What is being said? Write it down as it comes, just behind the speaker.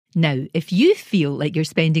Now, if you feel like you're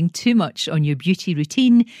spending too much on your beauty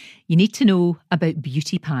routine, you need to know about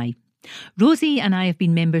Beauty Pie. Rosie and I have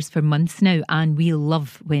been members for months now, and we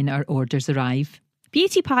love when our orders arrive.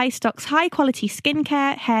 Beauty Pie stocks high-quality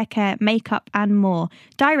skincare, hair care, makeup and more,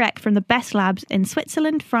 direct from the best labs in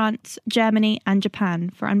Switzerland, France, Germany and Japan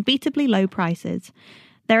for unbeatably low prices.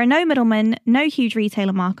 There are no middlemen, no huge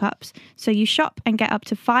retailer markups, so you shop and get up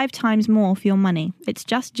to 5 times more for your money. It's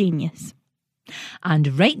just genius.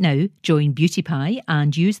 And right now, join Beauty Pie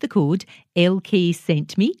and use the code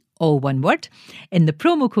LKSENTME, all one word, in the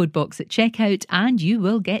promo code box at checkout, and you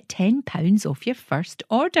will get £10 off your first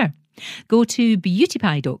order. Go to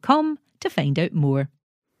beautypie.com to find out more.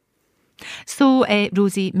 So,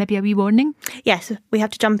 Rosie, maybe a wee warning? Yes, we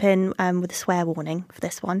have to jump in with a swear warning for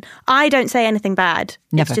this one. I don't say anything bad.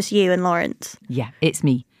 Never. It's just you and Lawrence. Yeah, it's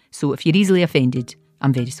me. So if you're easily offended,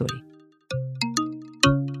 I'm very sorry.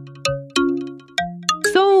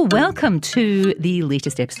 So, welcome to the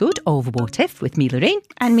latest episode of What If with me, Lorraine.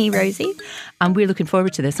 And me, Rosie. And we're looking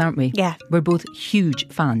forward to this, aren't we? Yeah. We're both huge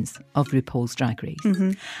fans of RuPaul's Drag Race.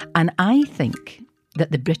 Mm-hmm. And I think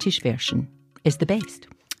that the British version is the best.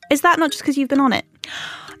 Is that not just because you've been on it?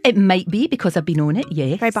 It might be because I've been on it,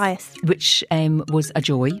 yes. Very biased. Which was a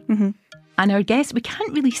joy. Mm-hmm. And our guest, we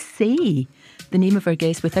can't really say the name of our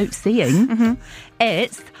guest without saying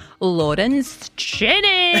it's Lawrence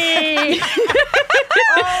Chaney.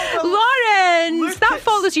 Lawrence, that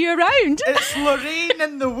follows you around. It's Lorraine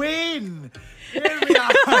and the Wayne. Here we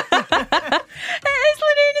are. It is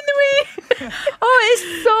Lorraine in the Wayne. Oh,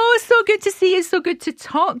 it's so good to see you. So good to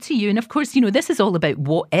talk to you. And of course, you know, this is all about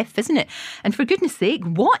what if, isn't it? And for goodness sake,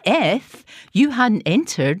 what if you hadn't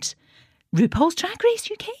entered RuPaul's Drag Race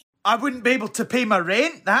UK? I wouldn't be able to pay my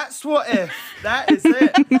rent. That's what if. That is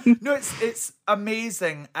it. No, it's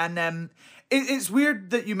amazing. And it's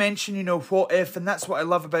weird that you mention, you know, what if, and that's what I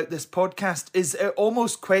love about this podcast, is it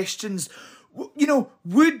almost questions, you know,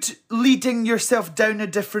 would leading yourself down a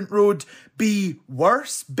different road be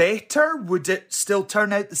worse, better? Would it still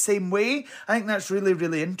turn out the same way? I think that's really,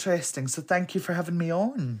 really interesting. So thank you for having me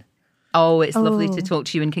on. Oh, it's lovely to talk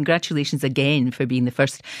to you, and congratulations again for being the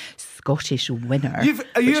first Scottish winner.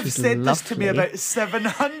 You've said this to me about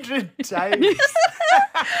 700 times.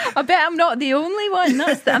 I bet I'm not the only one.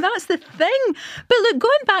 That's the thing. But look,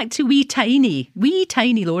 going back to wee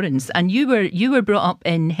tiny Lawrence, and you were brought up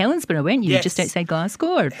in Helensburgh, weren't you? Yes. Just outside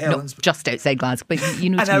Glasgow, or no, just outside Glasgow. But you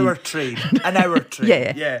know, An hour train.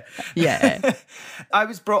 Yeah. I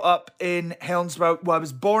was brought up in Helensburgh. Well, I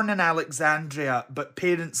was born in Alexandria, but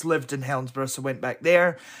parents lived in Helensburgh, so went back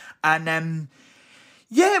there. And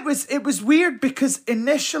it was weird because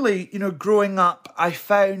initially, you know, growing up, I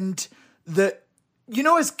found that, you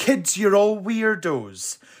know, as kids, you're all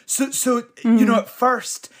weirdos. So you know, at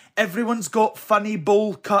first, everyone's got funny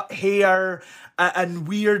bowl cut hair and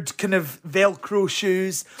weird kind of Velcro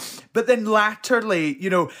shoes. But then latterly, you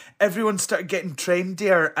know, everyone started getting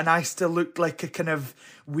trendier and I still looked like a kind of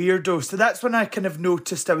weirdo. So that's when I kind of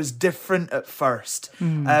noticed I was different at first.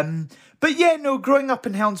 But yeah, no, growing up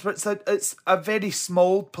in Helensburgh, it's a very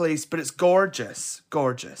small place, but it's gorgeous.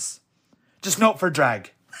 Gorgeous. Just not for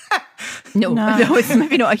drag. No, it's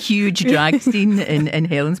maybe not a huge drag scene in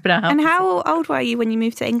Helensburgh. And how old were you when you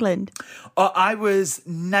moved to England? I was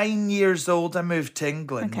 9 years old. I moved to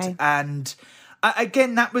England. Okay. And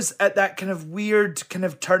again, that was at that kind of weird kind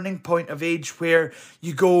of turning point of age where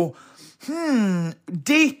you go,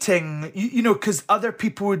 dating, you know, because other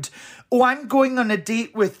people would, I'm going on a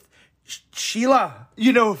date with Sheila,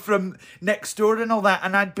 you know, from next door and all that,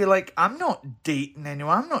 and I'd be like, I'm not dating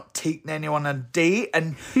anyone, I'm not taking anyone on a date.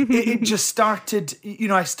 And it just started, you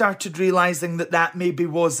know, I started realising that maybe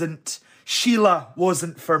Sheila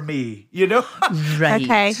wasn't for me, you know? Right.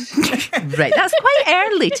 Okay. Right. That's quite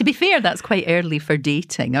early. To be fair, that's quite early for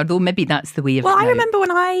dating, although maybe that's the way of it Well, I now. remember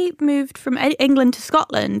when I moved from England to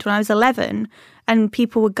Scotland when I was 11 and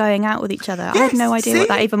people were going out with each other. I had no idea what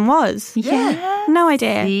that even was. Yeah. No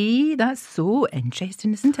idea. See, that's so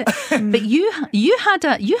interesting, isn't it? But you had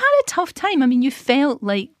a tough time. I mean, you felt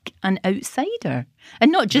like an outsider.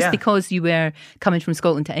 And not just because you were coming from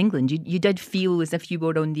Scotland to England. You did feel as if you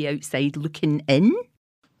were on the outside looking in.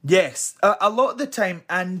 Yes, a lot of the time.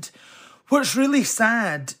 And what's really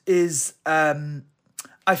sad is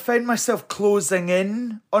I found myself closing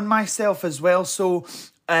in on myself as well. So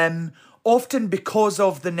often because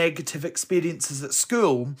of the negative experiences at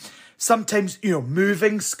school, sometimes, you know,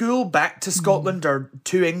 moving school back to Scotland or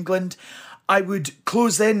to England, I would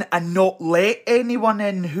close in and not let anyone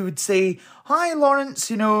in who would say, hi,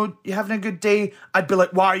 Lawrence, you know, you having a good day? I'd be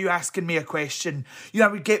like, why are you asking me a question? You know,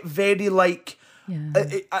 I would get very like,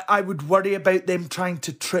 I would worry about them trying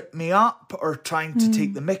to trip me up or trying to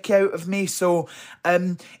take the mickey out of me. So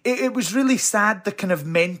it was really sad, the kind of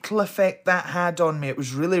mental effect that had on me. It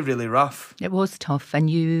was really, really rough. It was tough. And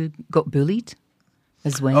you got bullied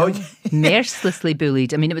as well. Oh, yeah. Mercilessly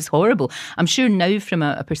bullied. I mean, it was horrible. I'm sure now from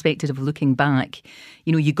a perspective of looking back,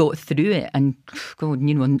 you know, you got through it, and God,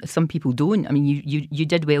 you know, some people don't. I mean, you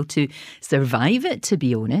did well to survive it, to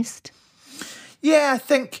be honest. Yeah, I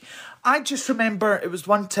think I just remember it was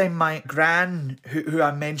one time my gran, who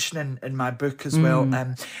I mention in my book as well,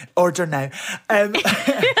 order now,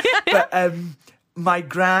 but my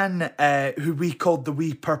gran, who we called the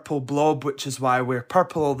wee purple blob, which is why I wear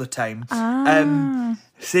purple all the time.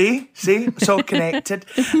 See, it's all connected.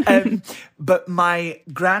 But my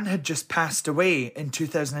gran had just passed away in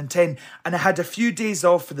 2010, and I had a few days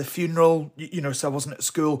off for the funeral, you know, so I wasn't at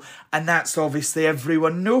school, and that's obviously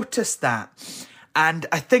everyone noticed that. And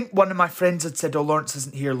I think one of my friends had said, oh, Lawrence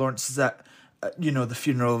isn't here, Lawrence is at, the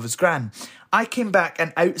funeral of his gran. I came back,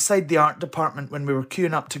 and outside the art department, when we were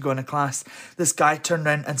queuing up to go into class, this guy turned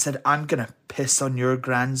around and said, I'm going to piss on your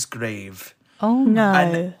gran's grave. Oh,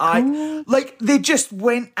 no. And they just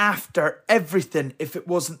went after everything. If it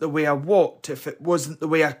wasn't the way I walked, if it wasn't the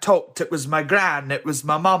way I talked, it was my gran, it was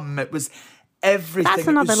my mum, it was everything. That's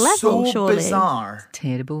another level, so surely. Bizarre.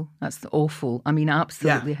 Terrible. That's awful. I mean,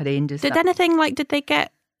 absolutely horrendous. Did they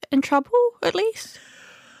get in trouble, at least?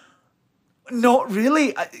 Not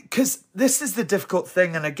really, because this is the difficult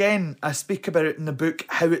thing. And again, I speak about it in the book,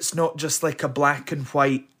 how it's not just like a black and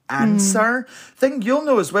white answer thing. You'll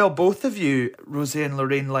know as well, both of you, Rosie and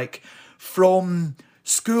Lorraine, like from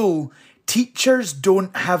school, teachers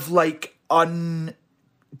don't have like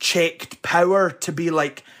unchecked power to be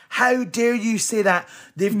like, how dare you say that?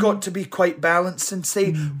 They've got to be quite balanced and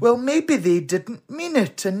say, well, maybe they didn't mean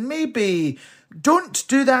it, and maybe don't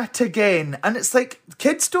do that again. And it's like,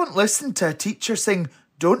 kids don't listen to a teacher saying,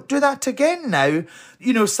 don't do that again now.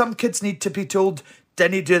 You know, some kids need to be told,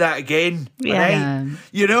 didn't do that again, right?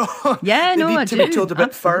 You know? Yeah, they no, need I to do. be told a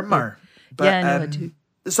bit firmer. But, I do.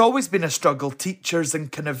 It's always been a struggle, teachers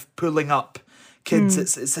and kind of pulling up kids.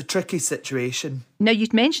 It's a tricky situation. Now,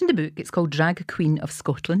 you'd mentioned the book. It's called Drag Queen of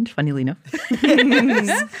Scotland, funnily enough.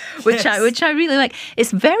 which I really like.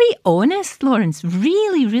 It's very honest, Lawrence.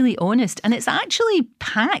 Really, really honest. And it's actually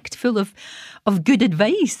packed full of good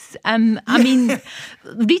advice. I mean,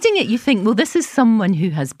 reading it, you think, well, this is someone who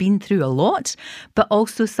has been through a lot, but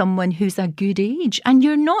also someone who's a good age. And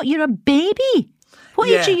you're not. You're a baby. What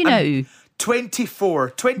age are you now? 24,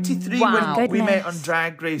 23 Wow. when we met on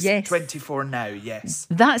Drag Race, Yes. 24 now, yes.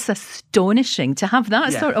 That's astonishing to have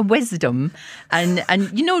that sort of wisdom, and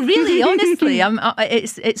you know, really, honestly,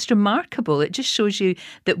 it's remarkable. It just shows you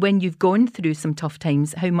that when you've gone through some tough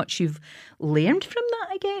times, how much you've learned from that,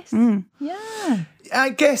 I guess. Yeah. I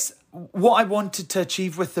guess what I wanted to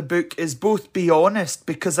achieve with the book is both be honest,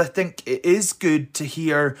 because I think it is good to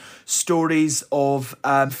hear stories of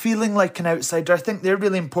feeling like an outsider. I think they're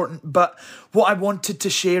really important. But what I wanted to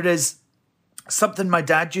share is something my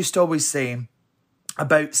dad used to always say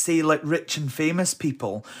about, say, like rich and famous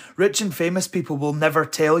people. Rich and famous people will never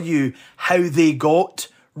tell you how they got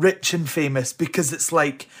rich and famous, because it's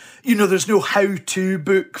like, you know, there's no how-to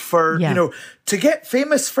book for, you know, to get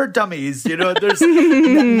famous for dummies, you know, there's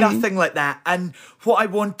nothing like that. And what I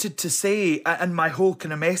wanted to say, and my whole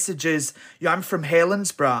kind of message is, I'm from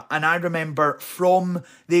Helensburgh, and I remember from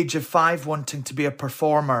the age of 5 wanting to be a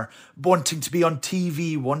performer, wanting to be on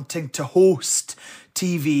TV, wanting to host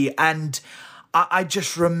TV, and I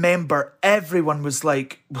just remember everyone was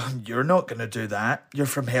like, well, you're not going to do that. You're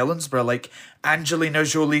from Helensburgh. Like, Angelina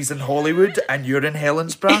Jolie's in Hollywood and you're in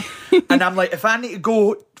Helensburgh. And I'm like, if I need to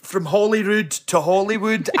go from Holyrood to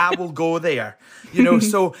Hollywood, I will go there. You know,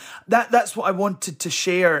 so that's what I wanted to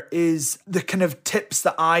share, is the kind of tips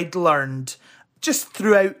that I'd learned just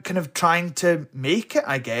throughout kind of trying to make it,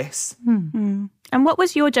 I guess. And what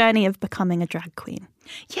was your journey of becoming a drag queen?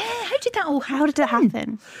 Yeah, how did that all happen? How did it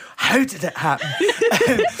happen? How did it happen?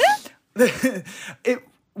 It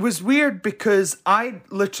was weird because I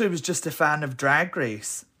literally was just a fan of Drag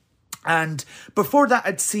Race. And before that,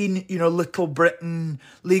 I'd seen, you know, Little Britain,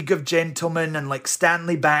 League of Gentlemen, and like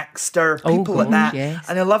Stanley Baxter, people like that. Yes.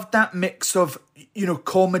 And I loved that mix of, you know,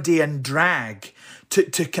 comedy and drag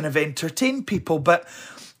to kind of entertain people. But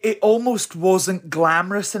it almost wasn't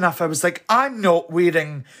glamorous enough. I was like, I'm not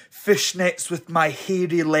wearing fishnets with my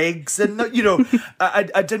hairy legs. And, you know,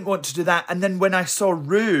 I didn't want to do that. And then when I saw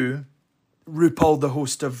RuPaul, the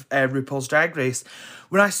host of RuPaul's Drag Race,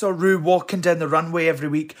 when I saw Ru walking down the runway every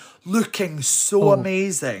week, looking so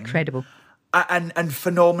amazing. Incredible. and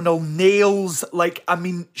phenomenal nails. Like, I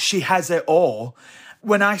mean, she has it all.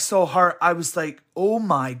 When I saw her, I was like, oh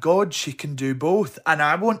my God, she can do both. And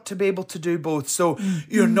I want to be able to do both. So,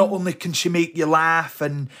 not only can she make you laugh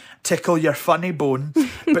and tickle your funny bone,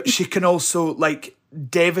 but she can also like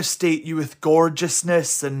devastate you with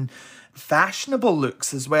gorgeousness and fashionable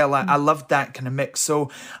looks as well. I loved that kind of mix. So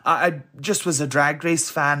I just was a Drag Race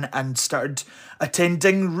fan and started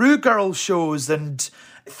attending Rue Girl shows and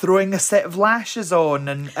throwing a set of lashes on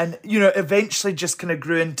and eventually just kind of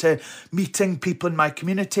grew into meeting people in my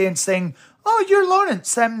community and saying, oh, you're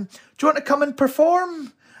Lawrence, do you want to come and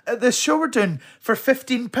perform at this show we're doing for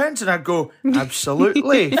 £15? And I go,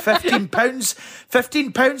 absolutely,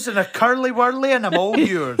 £15 and a curly whirly and I'm all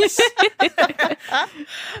yours.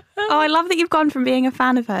 Oh, I love that you've gone from being a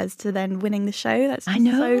fan of hers to then winning the show. That's so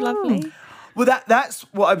lovely. Well, that's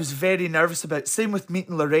what I was very nervous about. Same with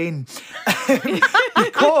meeting Lorraine.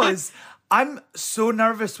 Because I'm so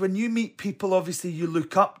nervous when you meet people, obviously, you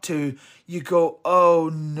look up to, you go,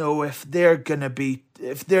 oh no, if they're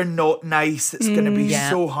not nice, it's going to be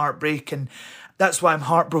so heartbreaking. That's why I'm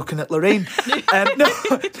heartbroken at Lorraine.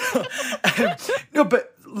 No,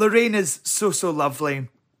 but Lorraine is so, so lovely.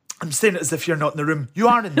 I'm saying it as if you're not in the room. You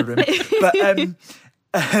are in the room.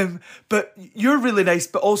 But you're really nice,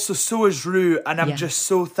 but also so is Rue. And I'm just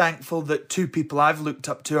so thankful that two people I've looked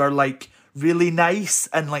up to are like really nice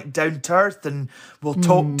and like down to earth and will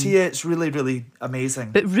talk to you. It's really, really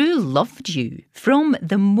amazing. But Rue loved you from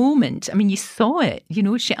the moment. I mean, you saw it,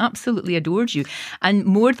 she absolutely adored you. And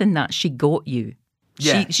more than that, she got you.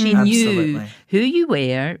 Yeah, she knew who you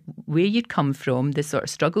were, where you'd come from, the sort of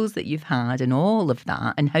struggles that you've had and all of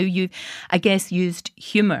that, and how you, I guess, used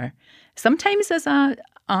humour. Sometimes as a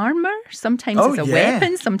armour, sometimes as a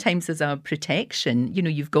weapon, sometimes as a protection.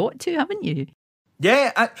 You've got to, haven't you?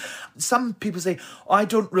 Yeah, some people say, I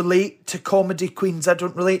don't relate to comedy queens, I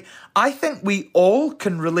don't relate. I think we all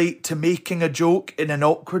can relate to making a joke in an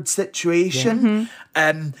awkward situation,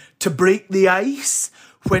 to break the ice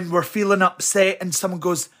when we're feeling upset and someone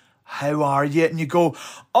goes, how are you? And you go,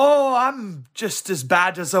 oh, I'm just as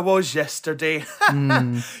bad as I was yesterday.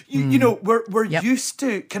 We're used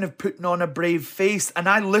to kind of putting on a brave face, and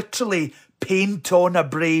I literally paint on a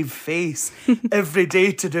brave face every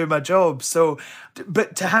day to do my job. So,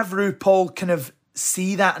 but to have RuPaul kind of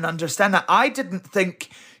see that and understand that, I didn't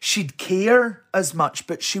think she'd care as much,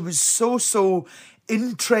 but she was so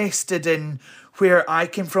interested in where I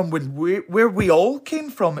came from, where we all came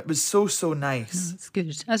from. It was so nice. That's good.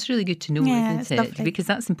 That's really good to know, isn't it? Lovely. Because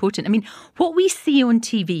that's important. I mean, what we see on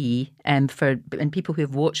TV, and people who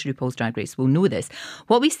have watched RuPaul's Drag Race will know this,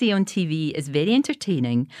 what we see on TV is very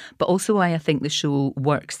entertaining, but also why I think the show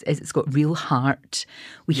works is it's got real heart.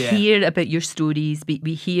 We hear about your stories,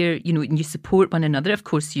 we hear, and you support one another. Of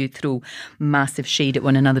course, you throw massive shade at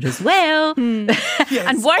one another as well. Yes,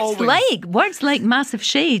 and words like massive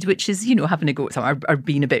shade, which is, having a go at someone or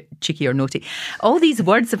being a bit cheeky or naughty. All these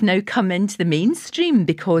words have now come into the mainstream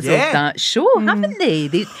because of that show, haven't they?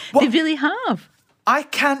 They really have. I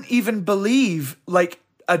can't even believe, like,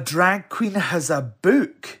 a drag queen has a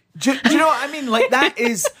book. Do you know what I mean? Like, that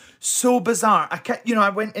is so bizarre. I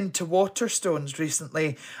went into Waterstones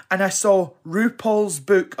recently and I saw RuPaul's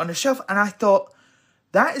book on a shelf and I thought,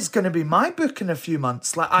 that is going to be my book in a few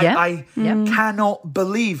months. Like, I cannot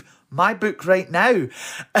believe my book right now,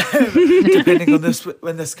 depending on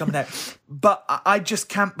when this coming out. But I just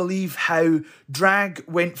can't believe how drag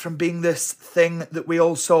went from being this thing that we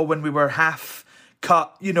all saw when we were half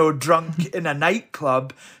cut, drunk in a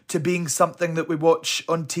nightclub, to being something that we watch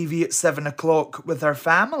on TV at 7:00 with our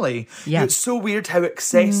family. Yeah. It's so weird how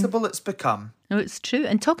accessible it's become. No, it's true.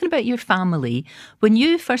 And talking about your family, when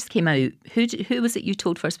you first came out, who was it you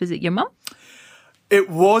told first? Was it your mum? It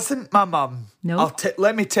wasn't my mum. No.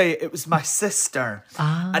 Let me tell you, it was my sister.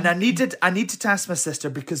 And I needed to ask my sister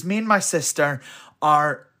because me and my sister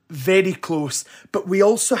are very close, but we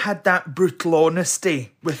also had that brutal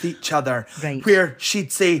honesty with each other. Right. Where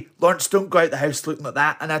she'd say, Lawrence, don't go out the house looking like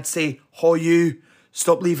that. And I'd say, you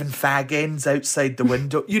stop leaving fag ends outside the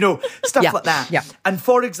window. Stuff like that. Yeah. And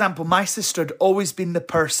for example, my sister had always been the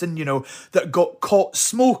person, that got caught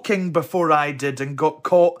smoking before I did and got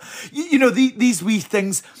caught, these wee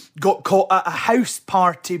things, got caught at a house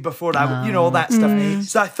party before I, all that stuff.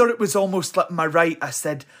 So I thought it was almost like my right. I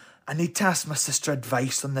said, I need to ask my sister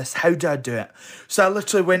advice on this. How do I do it? So I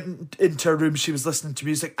literally went into her room. She was listening to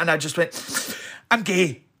music and I just went, I'm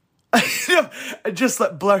gay. and just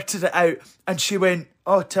like blurted it out. And she went,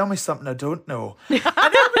 oh, tell me something I don't know. And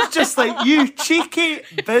I was just like, you cheeky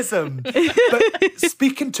bism. But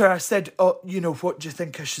speaking to her, I said, oh, what do you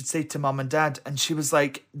think I should say to mum and dad? And she was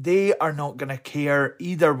like, they are not going to care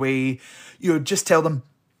either way. Just tell them.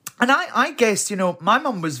 And I guess, my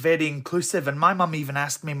mum was very inclusive, and my mum even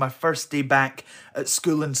asked me my first day back at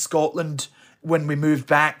school in Scotland when we moved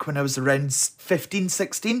back when I was around 15,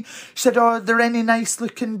 16. She said, oh, are there any nice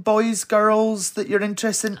looking boys, girls that you're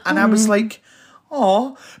interested in? And I was like,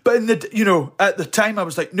 oh. But at the time I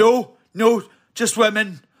was like, no, just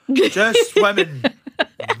women. Just women.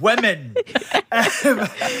 Women.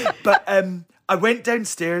 But I went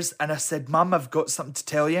downstairs and I said, Mum, I've got something to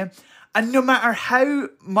tell you. And no matter how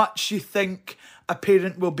much you think a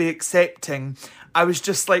parent will be accepting, I was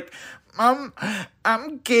just like, Mum,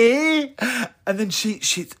 I'm gay. And then she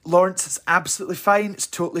Lawrence, it's absolutely fine. It's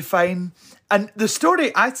totally fine. And the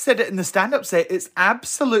story, I said it in the stand-up set, it's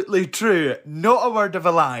absolutely true. Not a word of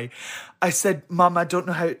a lie. I said, Mum, I don't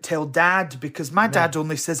know how to tell Dad because my dad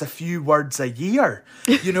only says a few words a year,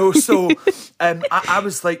 so I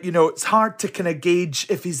was like, it's hard to kind of gauge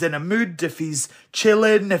if he's in a mood, if he's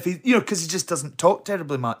chilling, if he, because he just doesn't talk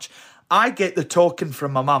terribly much. I get the talking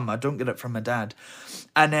from my mum. I don't get it from my dad.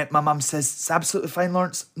 And my mum says, it's absolutely fine,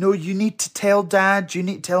 Lawrence. No, you need to tell Dad. You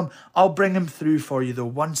need to tell him. I'll bring him through for you, though.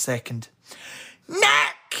 1 second.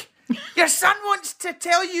 Nick! Your son wants to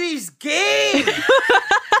tell you he's gay!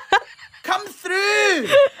 Come through!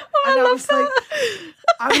 I was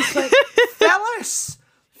like,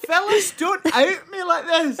 fellas, don't out me like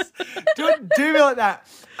this. Don't do me like that.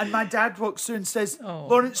 And my dad walks through and says,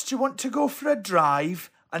 Lawrence, do you want to go for a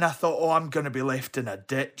drive? And I thought, oh, I'm going to be left in a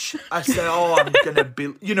ditch. I said, oh, I'm going to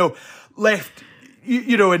be, left,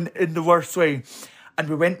 in the worst way. And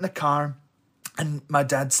we went in the car and my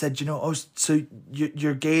dad said, oh, so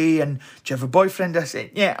you're gay and do you have a boyfriend? I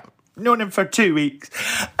said, yeah, known him for 2 weeks.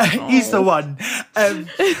 He's the one.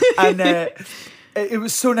 It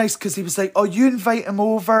was so nice because he was like, oh, you invite him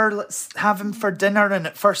over, let's have him for dinner. And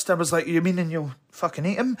at first I was like, you mean and you'll fucking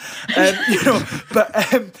eat him?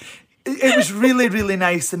 It was really, really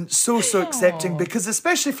nice and so accepting because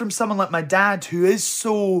especially from someone like my dad who is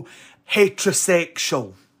so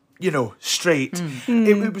heterosexual, straight.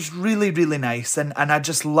 It was really, really nice and I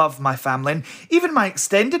just love my family and even my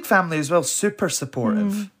extended family as well, super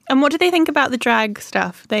supportive. And what do they think about the drag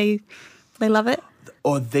stuff? They love it?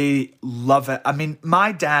 Oh, they love it. I mean,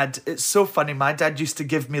 my dad, it's so funny, my dad used to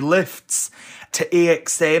give me lifts to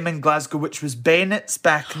AXM in Glasgow, which was Bennett's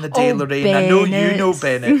back in the day, Lorraine. Bennett's. I know you know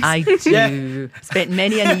Bennett's. I do. Yeah. Spent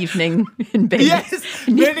many an evening in Bennett's. Yes,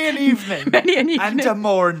 many an evening. Many an evening. And a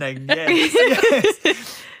morning,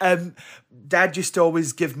 yes. Dad used to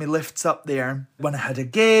always give me lifts up there when I had a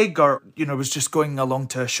gig or, was just going along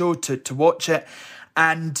to a show to watch it.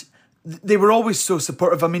 And they were always so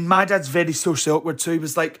supportive. I mean, my dad's very socially awkward, so he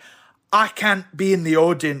was like, I can't be in the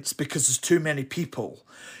audience because there's too many people,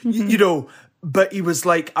 but he was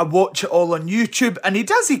like, I watch it all on YouTube. And he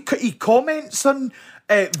comments on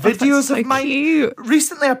videos of mine. Cute.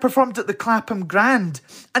 Recently, I performed at the Clapham Grand,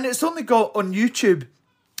 and it's only got on YouTube.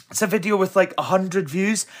 It's a video with like 100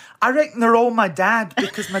 views. I reckon they're all my dad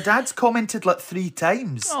because my dad's commented like 3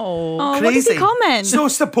 times. Oh, crazy. What does he comment? So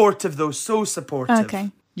supportive, though. So supportive. Okay.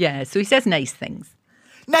 Yeah, so he says nice things.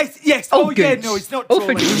 Nice, yes. Oh, Yeah, good. no, he's not Oh,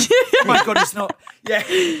 trolling. Oh my God, he's not. Yeah.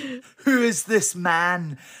 Who is this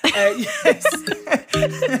man? Yes.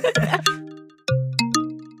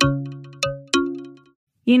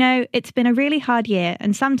 It's been a really hard year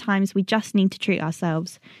and sometimes we just need to treat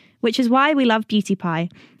ourselves, which is why we love Beauty Pie.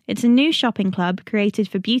 It's a new shopping club created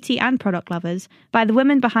for beauty and product lovers by the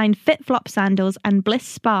women behind Fit Flop Sandals and Bliss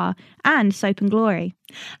Spa and Soap and Glory.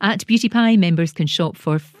 At Beauty Pie, members can shop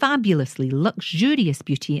for fabulously luxurious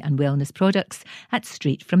beauty and wellness products at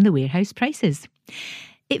straight from the warehouse prices.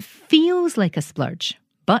 It feels like a splurge,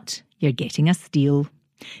 but you're getting a steal.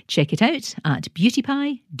 Check it out at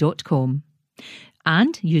beautypie.com.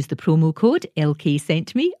 And use the promo code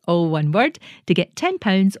LKSENTME, all one word, to get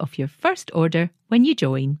 £10 off your first order when you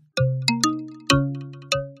join.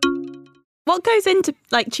 What goes into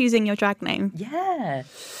choosing your drag name? Yeah.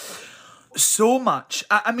 So much.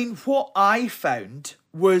 I mean, what I found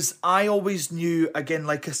was I always knew, again,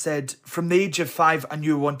 like I said, from the age of 5, I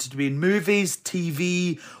knew I wanted to be in movies,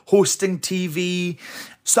 TV, hosting TV.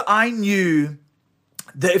 So I knew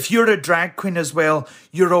that if you're a drag queen as well,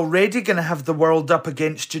 you're already going to have the world up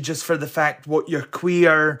against you just for the fact what you're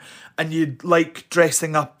queer and you like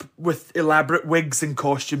dressing up with elaborate wigs and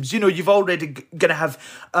costumes. You've already going to have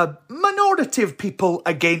a minority of people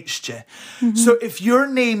against you. Mm-hmm. So if your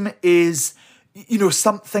name is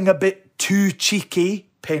something a bit too cheeky,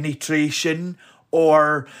 penetration,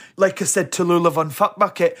 or, like I said, Tallulah Von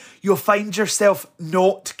Fuckbucket, you'll find yourself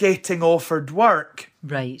not getting offered work.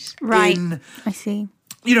 Right. I see.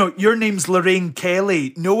 Your name's Lorraine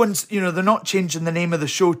Kelly. No one's, they're not changing the name of the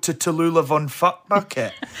show to Tallulah Von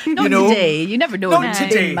Fuckbucket. Not today. You never know. Not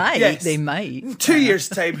today. They might. Yes. They might. In 2 years'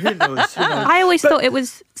 time, who knows? I always thought it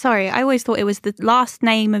was the last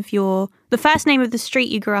name of the first name of the street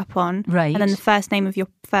you grew up on. Right. And then the first name of your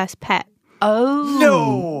first pet. Oh.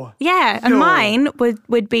 No. Yeah, and mine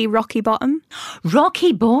would be Rocky Bottom.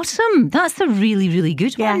 Rocky Bottom. That's a really, really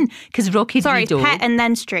good one. Because Rocky Sorry, the dog. pet and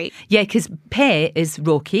then street. Yeah, because Pet is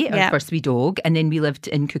Rocky, our first wee dog, and then we lived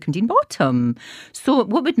in Cookendine Bottom. So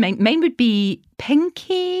what would mine would be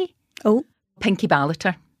Pinky. Oh. Pinky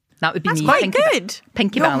Ballater. That would be That's me. quite Pinky good.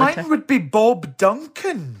 Pinky No, Ballater. mine would be Bob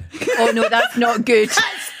Duncan. Oh no, that's not good.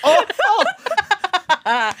 Awful.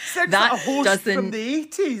 Sounds That like a host doesn't from the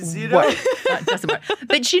 80s, work. That doesn't work.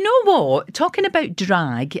 But you know what? Talking about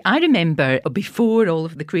drag, I remember before all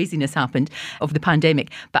of the craziness happened of the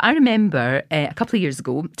pandemic, but I remember a couple of years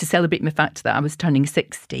ago, to celebrate my fact that I was turning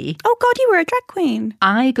 60, Oh God, you were a drag queen.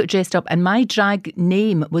 I got dressed up and my drag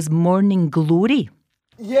name was Morning Glory.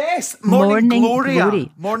 Yes, Morning Gloria.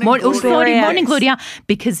 Morning Oh, sorry, Gloria. Morning Gloria.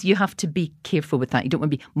 Because you have to be careful with that. You don't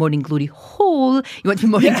want to be Morning Glory Hole. You want to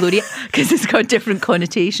be Morning Gloria because it's got a different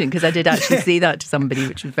connotation. Because I did actually say that to somebody,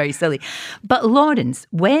 which was very silly. But Lawrence,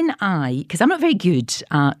 because I'm not very good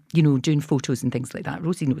at, doing photos and things like that.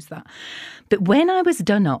 Rosie knows that. But when I was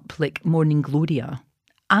done up like Morning Gloria,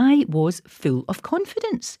 I was full of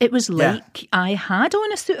confidence. It was like I had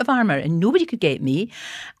on a suit of armour and nobody could get me.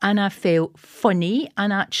 And I felt funny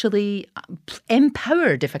and actually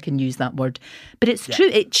empowered, if I can use that word. But it's true,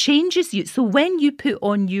 it changes you. So when you put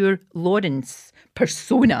on your Lawrence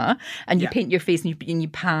persona and you paint your face and you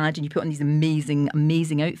pad and you put on these amazing,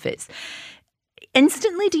 amazing outfits,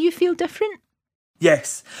 instantly do you feel different?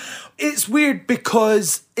 Yes. It's weird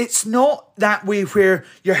because it's not that way where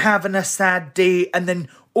you're having a sad day and then,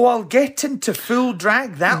 I'll get into full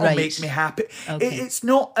drag. That'll make me happy. Okay. It's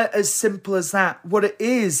not as simple as that. What it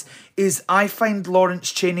is I find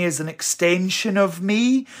Lawrence Chaney as an extension of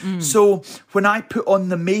me. So when I put on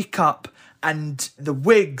the makeup and the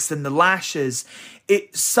wigs and the lashes,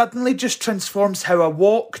 it suddenly just transforms how I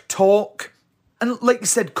walk, talk, and like you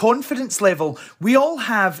said, confidence level. We all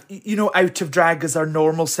have, out of drag as our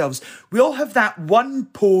normal selves. We all have that one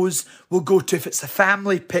pose we'll go to if it's a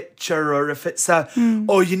family picture or if it's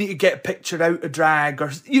you need to get a picture out of drag or,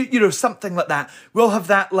 something like that. We all have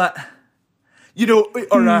that,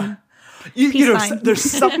 or there's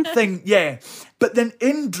something, But then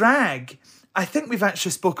in drag, I think we've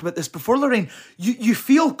actually spoke about this before, Lorraine. You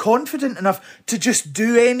feel confident enough to just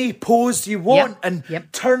do any pose you want and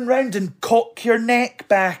turn round and cock your neck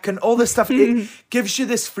back and all this stuff. It gives you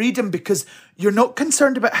this freedom because you're not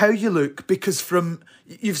concerned about how you look because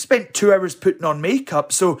you've spent 2 hours putting on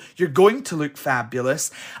makeup, so you're going to look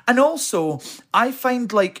fabulous. And also, I find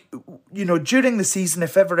during the season,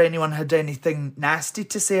 if ever anyone had anything nasty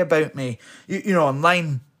to say about me,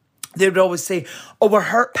 online, they would always say,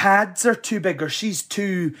 her pads are too big, or she's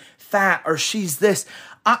too fat, or she's this.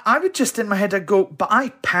 I would just, in my head, I'd go, but I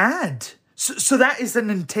pad. So that is an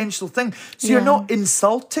intentional thing. So you're not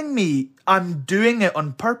insulting me. I'm doing it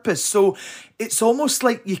on purpose. So it's almost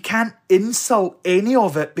like you can't insult any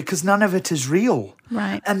of it because none of it is real.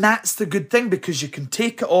 Right. And that's the good thing because you can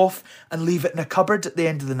take it off and leave it in a cupboard at the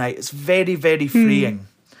end of the night. It's very, very freeing.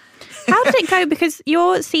 How did it go? Because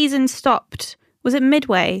your season stopped. Was it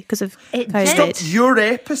midway because of COVID? Stopped your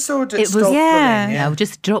episode. It was, yeah. Lorraine, I'll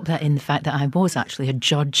just drop that in the fact that I was actually a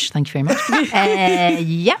judge. Thank you very much.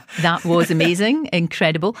 That was amazing,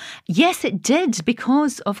 incredible. Yes, it did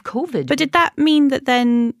because of COVID. But did that mean that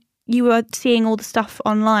then you were seeing all the stuff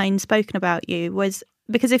online spoken about you?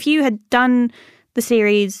 Because if you had done the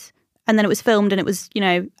series and then it was filmed and it was,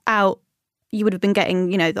 out, you would have been getting,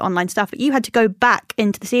 the online stuff. But you had to go back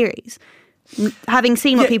into the series. Having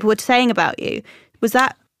seen what people were saying about you, was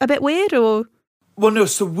that a bit weird or? Well, no.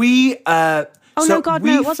 So we. No,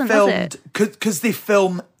 it wasn't. Filmed, because they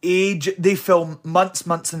film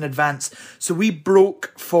months in advance. So we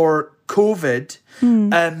broke for COVID,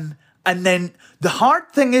 and then the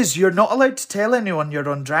hard thing is you're not allowed to tell anyone you're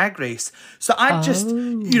on Drag Race. So I just,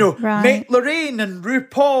 met Lorraine and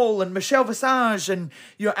RuPaul and Michelle Visage and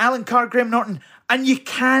Alan Carr, Graham Norton, and you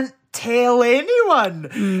can't tell anyone.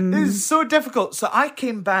 It's so difficult. So I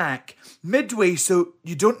came back midway, so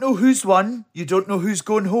you don't know who's won, you don't know who's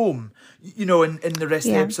going home, in the rest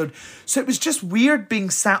of the episode. So it was just weird being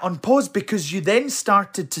sat on pause because you then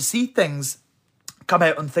started to see things come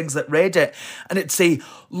out on things like Reddit, and it'd say,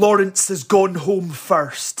 Lawrence has gone home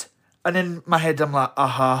first. And in my head, I'm like,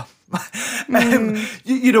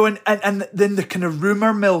 you know, and then the kind of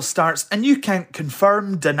rumour mill starts, and you can't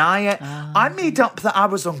confirm, deny it. I made up that I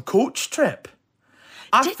was on coach trip.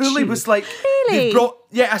 I fully was like, Really?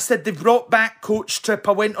 I said they brought back coach trip.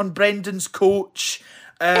 I went on Brendan's coach.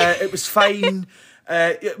 It was fine.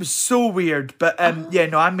 It was so weird. But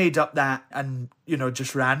I made up that and, you know,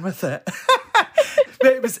 just ran with it.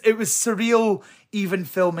 But it was surreal even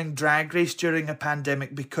filming Drag Race during a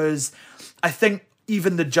pandemic, because I think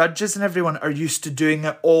even the judges and everyone are used to doing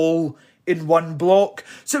it all in one block.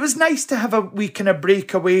 So it was nice to have a wee kind of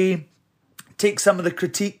break away, take some of the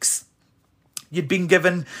critiques you'd been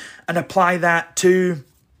given and apply that to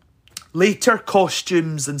later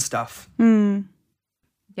costumes and stuff.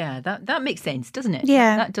 Yeah, that makes sense, doesn't it?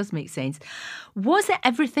 Yeah. That does make sense. Was it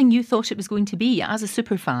everything you thought it was going to be? As a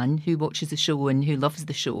super fan who watches the show and who loves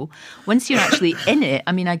the show, once you're actually in it,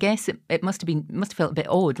 I mean, I guess it must have felt a bit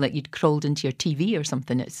odd, like you'd crawled into your TV or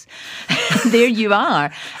something. It's there you are.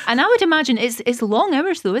 And I would imagine it's long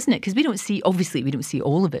hours though, isn't it? Because we don't see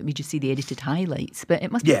all of it. We just see the edited highlights, but it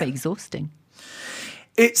must be quite exhausting.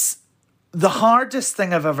 It's the hardest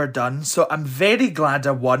thing I've ever done, so I'm very glad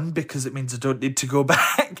I won, because it means I don't need to go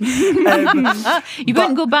back. You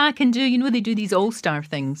wouldn't go back and do, you know, they do these all-star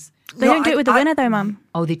things. They don't do it with the winner though, Mum.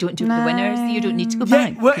 Oh, they don't do it with the winners? You don't need to go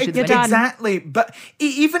back. Well, 'cause you're the winner. exactly. But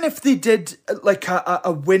even if they did like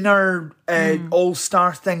a winner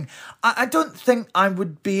all-star thing, I don't think I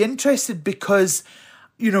would be interested, because,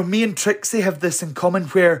 you know, me and Trixie have this in common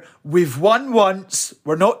where we've won once,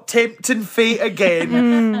 we're not tempting fate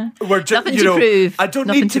again. We're just, Nothing to prove. I don't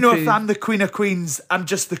Nothing need to to know prove. if I'm the Queen of Queens, I'm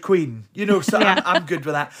just the Queen, you know, so I'm good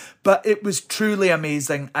with that. But it was truly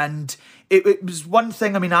amazing, and it was one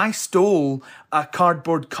thing. I mean, I stole a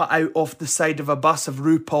cardboard cutout off the side of a bus of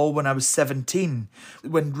RuPaul when I was 17,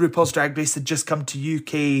 when RuPaul's Drag Race had just come to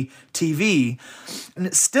UK TV. And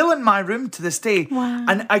it's still in my room to this day. Wow.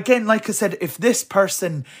 And again, like I said, if this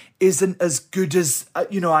person isn't as good as,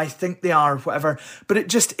 you know, I think they are, whatever, but it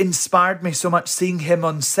just inspired me so much seeing him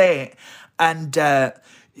on set. And,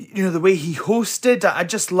 you know, the way he hosted, I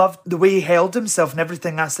just loved the way he held himself and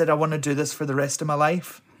everything. I said, I want to do this for the rest of my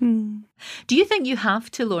life. Do you think you have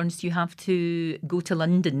to, Lawrence, do you have to go to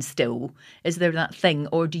London still? Is there that thing?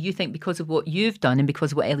 Or do you think because of what you've done and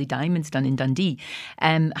because of what Ellie Diamond's done in Dundee,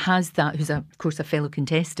 has that, who's of course a fellow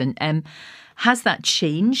contestant, has that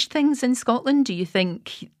changed things in Scotland? Do you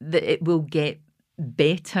think that it will get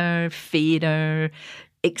better, fairer,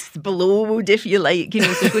 explode, if you like? You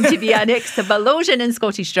know, there's going to be an explosion in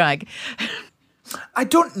Scottish drag. I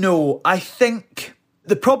don't know. I think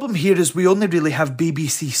the problem here is we only really have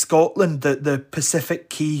BBC Scotland, the Pacific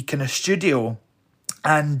Key kind of studio.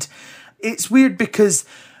 And it's weird because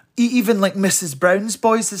even like Mrs. Brown's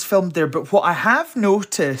Boys is filmed there. But what I have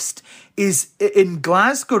noticed is in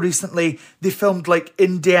Glasgow recently, they filmed like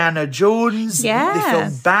Indiana Jones. Yes. They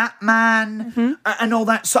filmed Batman and all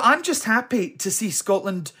that. So I'm just happy to see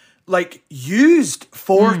Scotland like used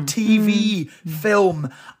for TV film.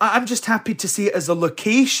 I'm just happy to see it as a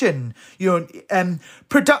location. You know,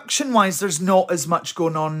 production wise, there's not as much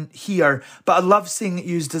going on here, but I love seeing it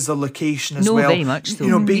used as a location as well. Very much so.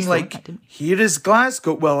 You know, being like, here is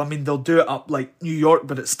Glasgow. Well, I mean, they'll do it up like New York,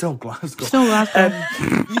 but it's still Glasgow. Still Glasgow.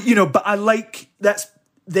 You know, but I like that's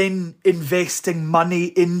then investing money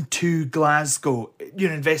into Glasgow. You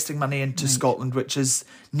know, investing money into Scotland, which is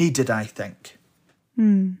needed, I think.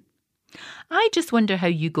 I just wonder how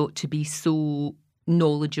you got to be so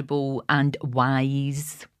knowledgeable and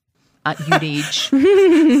wise at your age.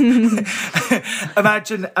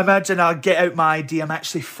 Imagine I'll get out my ID. I'm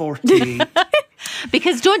actually 48.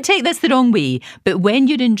 Because don't take this the wrong way, but when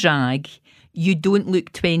you're in drag, you don't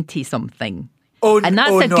look 20-something. And that's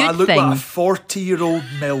a no, good I look thing. like a 40-year-old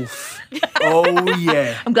MILF. Oh,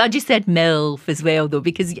 yeah. I'm glad you said MILF as well, though,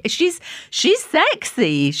 because she's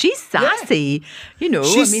sexy. She's sassy. You know,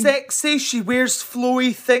 She's sexy. She wears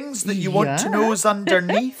flowy things that you want to know is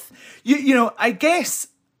underneath. You know, I guess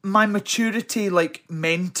my maturity, like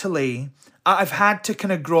mentally, I've had to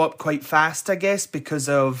kind of grow up quite fast, I guess, because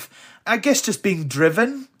of, I guess, just being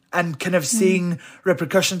driven and kind of seeing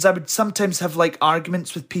repercussions. I would sometimes have like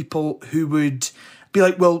arguments with people who would be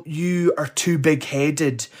like, well, you are too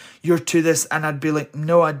big-headed, you're too this, and I'd be like,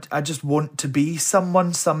 no, I just want to be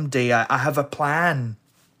someone someday. I have a plan.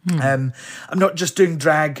 I'm not just doing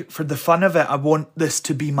drag for the fun of it. I want this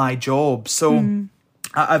to be my job. So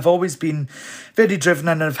I've always been very driven,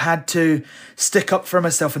 and I've had to stick up for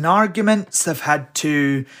myself in arguments. I've had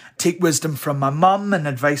to take wisdom from my mum and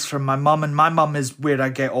advice from my mum, and my mum is where I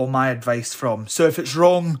get all my advice from. So if it's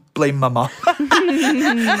wrong, blame my mum. And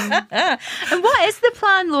what is the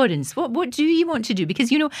plan, Lawrence? What do you want to do?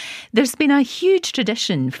 Because, there's been a huge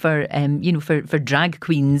tradition for, for drag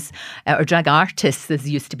queens or drag artists, as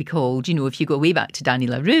used to be called. If you go way back to Danny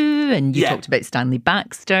LaRue, and you talked about Stanley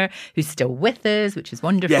Baxter, who's still with us, which is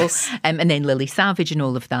wonderful. Yes. And then Lily Savage and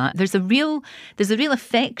all of that. There's a real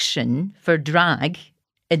affection for drag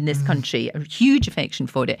in this country, a huge affection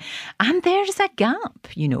for it. And there's a gap,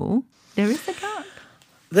 There is a gap.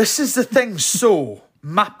 This is the thing. So,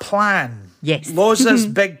 my plan, Yes. Loza's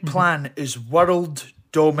big plan is world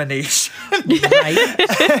domination.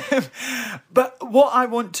 Right. But what I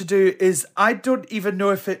want to do is, I don't even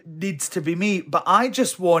know if it needs to be me, but I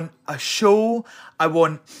just want a show. I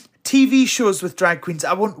want TV shows with drag queens.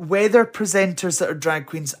 I want weather presenters that are drag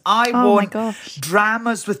queens. I want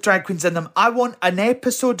dramas with drag queens in them. I want an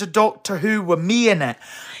episode of Doctor Who with me in it.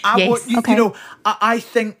 I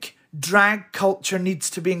think drag culture needs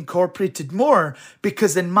to be incorporated more,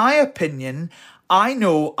 because in my opinion, I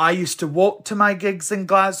know I used to walk to my gigs in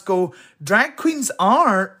Glasgow. Drag queens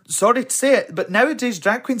are, sorry to say it, but nowadays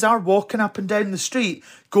drag queens are walking up and down the street,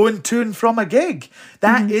 going to and from a gig.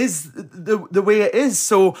 That is the way it is.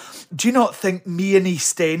 So do you not think me and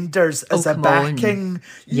EastEnders as a backing,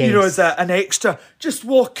 as an extra, just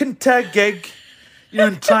walking to a gig,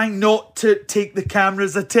 and trying not to take the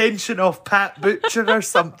camera's attention off Pat Butcher or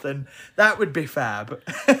something? That would be fab.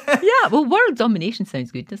 Yeah, well, world domination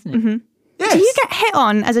sounds good, doesn't it? Mm-hmm. Yes. Do you get hit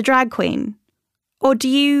on as a drag queen? Or do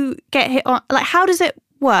you get hit on, how does it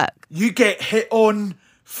work? You get hit on,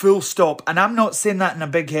 full stop. And I'm not saying that in a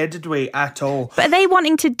big-headed way at all. But are they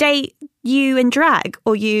wanting to date you in drag,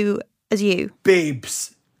 or you as you?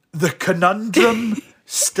 Babes, the conundrum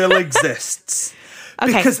still exists.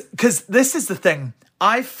 Okay. Because this is the thing.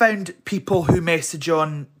 I've found people who message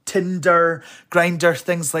on Tinder, Grindr,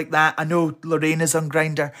 things like that. I know Lorraine is on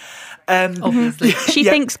Grindr. Obviously. She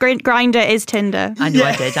thinks Grindr is Tinder. I know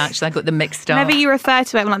I did, actually. I got them mixed up. Whenever you refer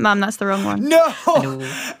to it, I'm like, Mum, that's the wrong one. No!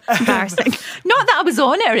 Embarrassing. Not that I was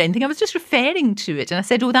on it or anything. I was just referring to it. And I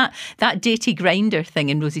said, that datey Grindr thing.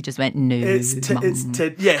 And Rosie just went, no, Yes,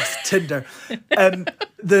 Tinder.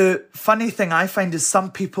 The funny thing I find is some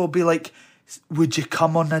people be like, would you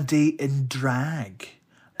come on a date in drag?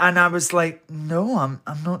 And I was like, no, I'm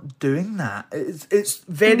not doing that. It's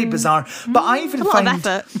very bizarre. But I even find,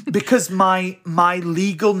 because my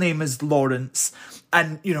legal name is Lawrence,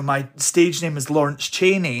 and my stage name is Lawrence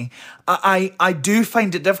Chaney, I do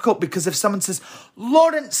find it difficult, because if someone says,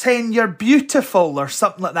 Lawrence Hen, you're beautiful, or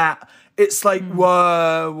something like that, it's like,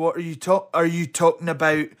 whoa, what are you talking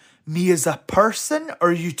about me as a person, or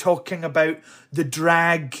are you talking about the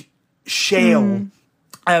drag shell?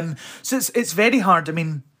 So it's very hard. I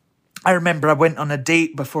mean, I remember I went on a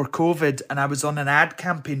date before COVID, and I was on an ad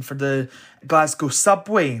campaign for the Glasgow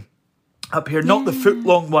subway up here, not the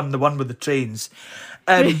foot-long one, the one with the trains.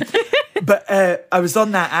 But I was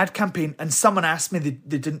on that ad campaign, and someone asked me, they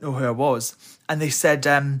didn't know who I was, and they said,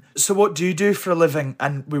 so what do you do for a living?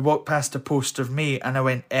 And we walked past a poster of me, and I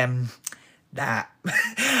went, that.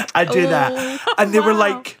 I do that. And they were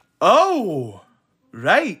like, oh,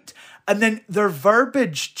 right. And then their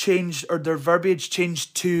verbiage changed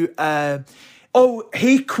to,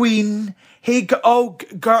 hey queen, hey,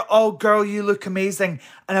 girl, you look amazing.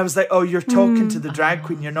 And I was like, oh, you're talking to the drag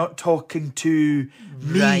queen, you're not talking to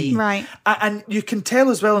me. Right. And you can tell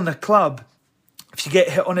as well in a club, if you get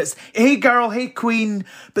hit on, it's, hey girl, hey queen.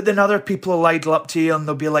 But then other people will idle up to you and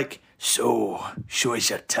they'll be like, so, show us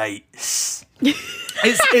your tights.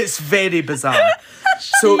 It's very bizarre.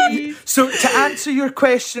 So to answer your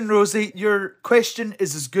question, Rosie, your question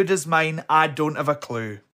is as good as mine. I don't have a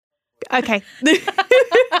clue. Okay.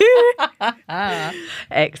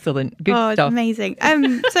 Excellent. Good stuff. Amazing.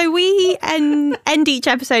 So we end each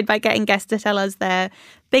episode by getting guests to tell us their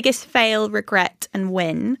biggest fail, regret, and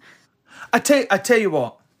win. I tell you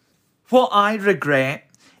what I regret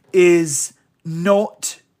is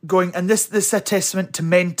not going, and this is a testament to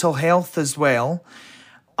mental health as well.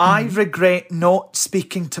 I regret not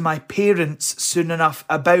speaking to my parents soon enough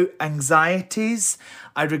about anxieties.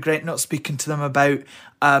 I regret not speaking to them about,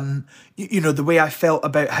 the way I felt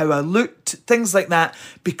about how I looked, things like that,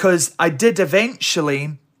 because I did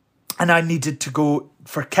eventually, and I needed to go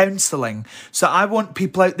for counselling. So I want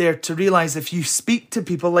people out there to realise, if you speak to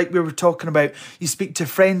people like we were talking about, you speak to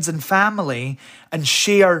friends and family and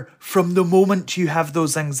share from the moment you have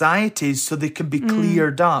those anxieties so they can be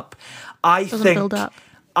cleared up. I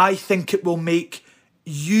think it will make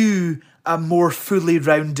you a more fully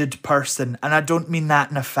rounded person. And I don't mean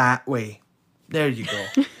that in a fat way. There you go.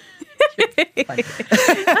 That's a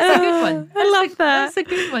good one. I love that. That's a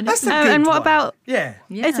good one. That's a good And what one. about... Yeah.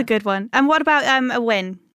 It's a good one. And what about a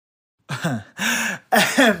win? I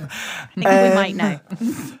think we might know.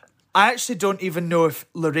 I actually don't even know if,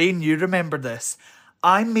 Lorraine, you remember this.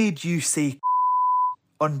 I made you say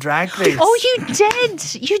on Drag Race. Oh, you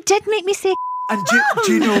did. You did make me say. And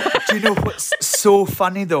do you know what's so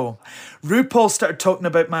funny though? RuPaul started talking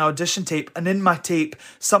about my audition tape, and in my tape,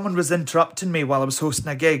 someone was interrupting me while I was hosting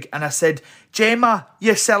a gig, and I said, "Gemma,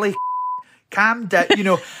 you silly calm down,"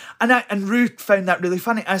 and Ru found that really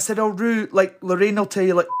funny. I said, "Oh, Ru, like Lorraine will tell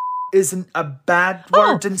you, like isn't a bad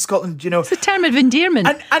word in Scotland, It's a term of endearment."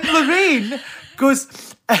 And Lorraine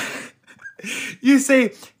goes, "You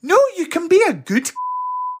say no, you can be a good."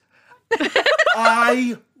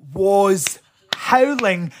 I was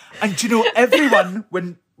howling, and everyone,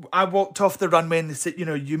 when I walked off the runway and they said,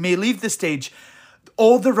 you may leave the stage,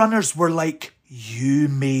 all the runners were like, "You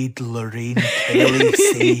made Lorraine Kelly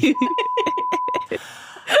say."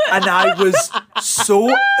 And I was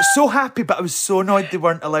so happy, but I was so annoyed they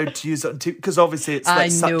weren't allowed to use it on TV, because obviously it's like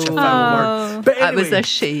such a foul word. But anyway. That was a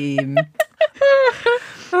shame.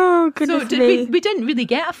 Oh, goodness So me. we didn't really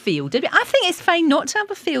get a fail, did we? I think it's fine not to have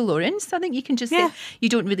a fail, Lawrence. I think you can just say you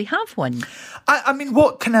don't really have one. I mean,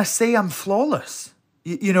 what can I say? I'm flawless.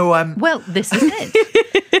 I'm... Well, this is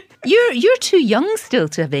it. You're too young still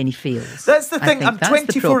to have any fails. That's the thing. I'm that's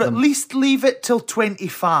 24. At least leave it till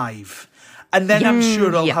 25. And then I'm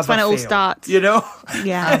sure I'll have a fail. When it all starts. Yeah.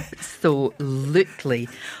 Absolutely.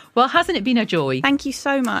 Well, hasn't it been a joy? Thank you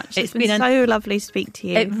so much. It's been so lovely to speak to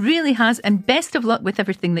you. It really has. And best of luck with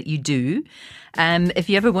everything that you do. If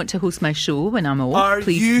you ever want to host my show when I'm off,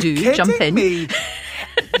 please do jump in. Me?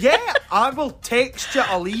 Yeah, I will text you,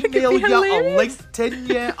 I'll email you, I'll LinkedIn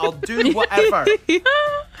you, I'll do whatever.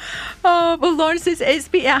 Oh, well, Lawrence, it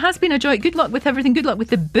has been a joy. Good luck with everything. Good luck with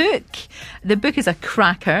the book. The book is a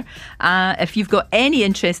cracker. If you've got any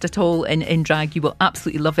interest at all in drag, you will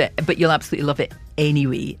absolutely love it. But you'll absolutely love it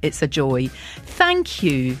anyway. It's a joy. Thank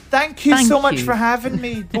you. Thank you so much for having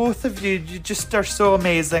me, both of you. You just are so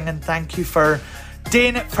amazing, and thank you for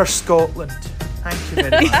doing it for Scotland. Thank you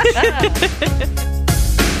very much.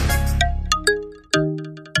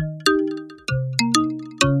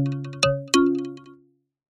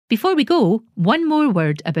 Before we go, one more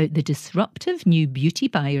word about the disruptive new Beauty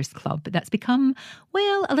Buyers Club that's become,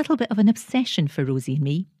 well, a little bit of an obsession for Rosie and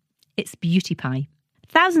me. It's Beauty Pie.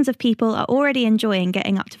 Thousands of people are already enjoying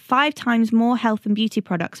getting up to 5 times more health and beauty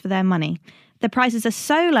products for their money. The prices are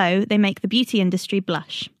so low, they make the beauty industry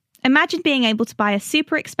blush. Imagine being able to buy a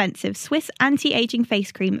super expensive Swiss anti-aging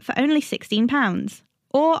face cream for only £16.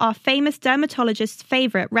 Or our famous dermatologist's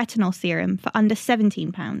favourite retinol serum for under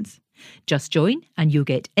 £17. Just join and you'll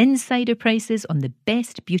get insider prices on the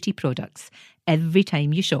best beauty products every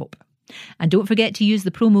time you shop. And don't forget to use the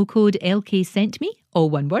promo code LKSENTME, all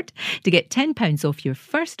one word, to get £10 off your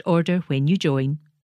first order when you join.